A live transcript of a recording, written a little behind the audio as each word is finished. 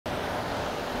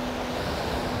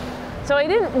So I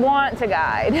didn't want to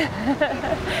guide.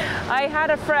 I had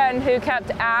a friend who kept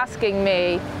asking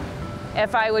me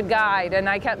if I would guide, and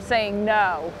I kept saying,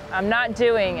 no, I'm not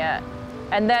doing it.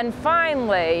 And then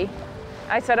finally,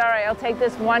 I said, all right, I'll take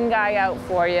this one guy out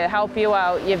for you, help you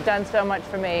out. You've done so much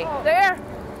for me. There,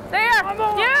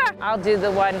 yeah. I'll do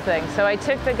the one thing. So I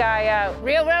took the guy out.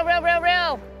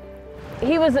 Reel.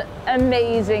 He was an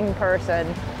amazing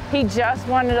person. He just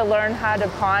wanted to learn how to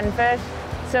pond fish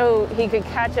so he could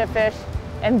catch a fish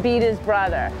and beat his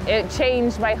brother. It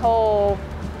changed my whole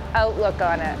outlook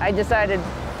on it. I decided,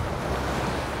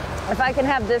 if I can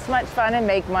have this much fun and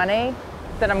make money,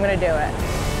 then I'm gonna do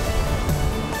it.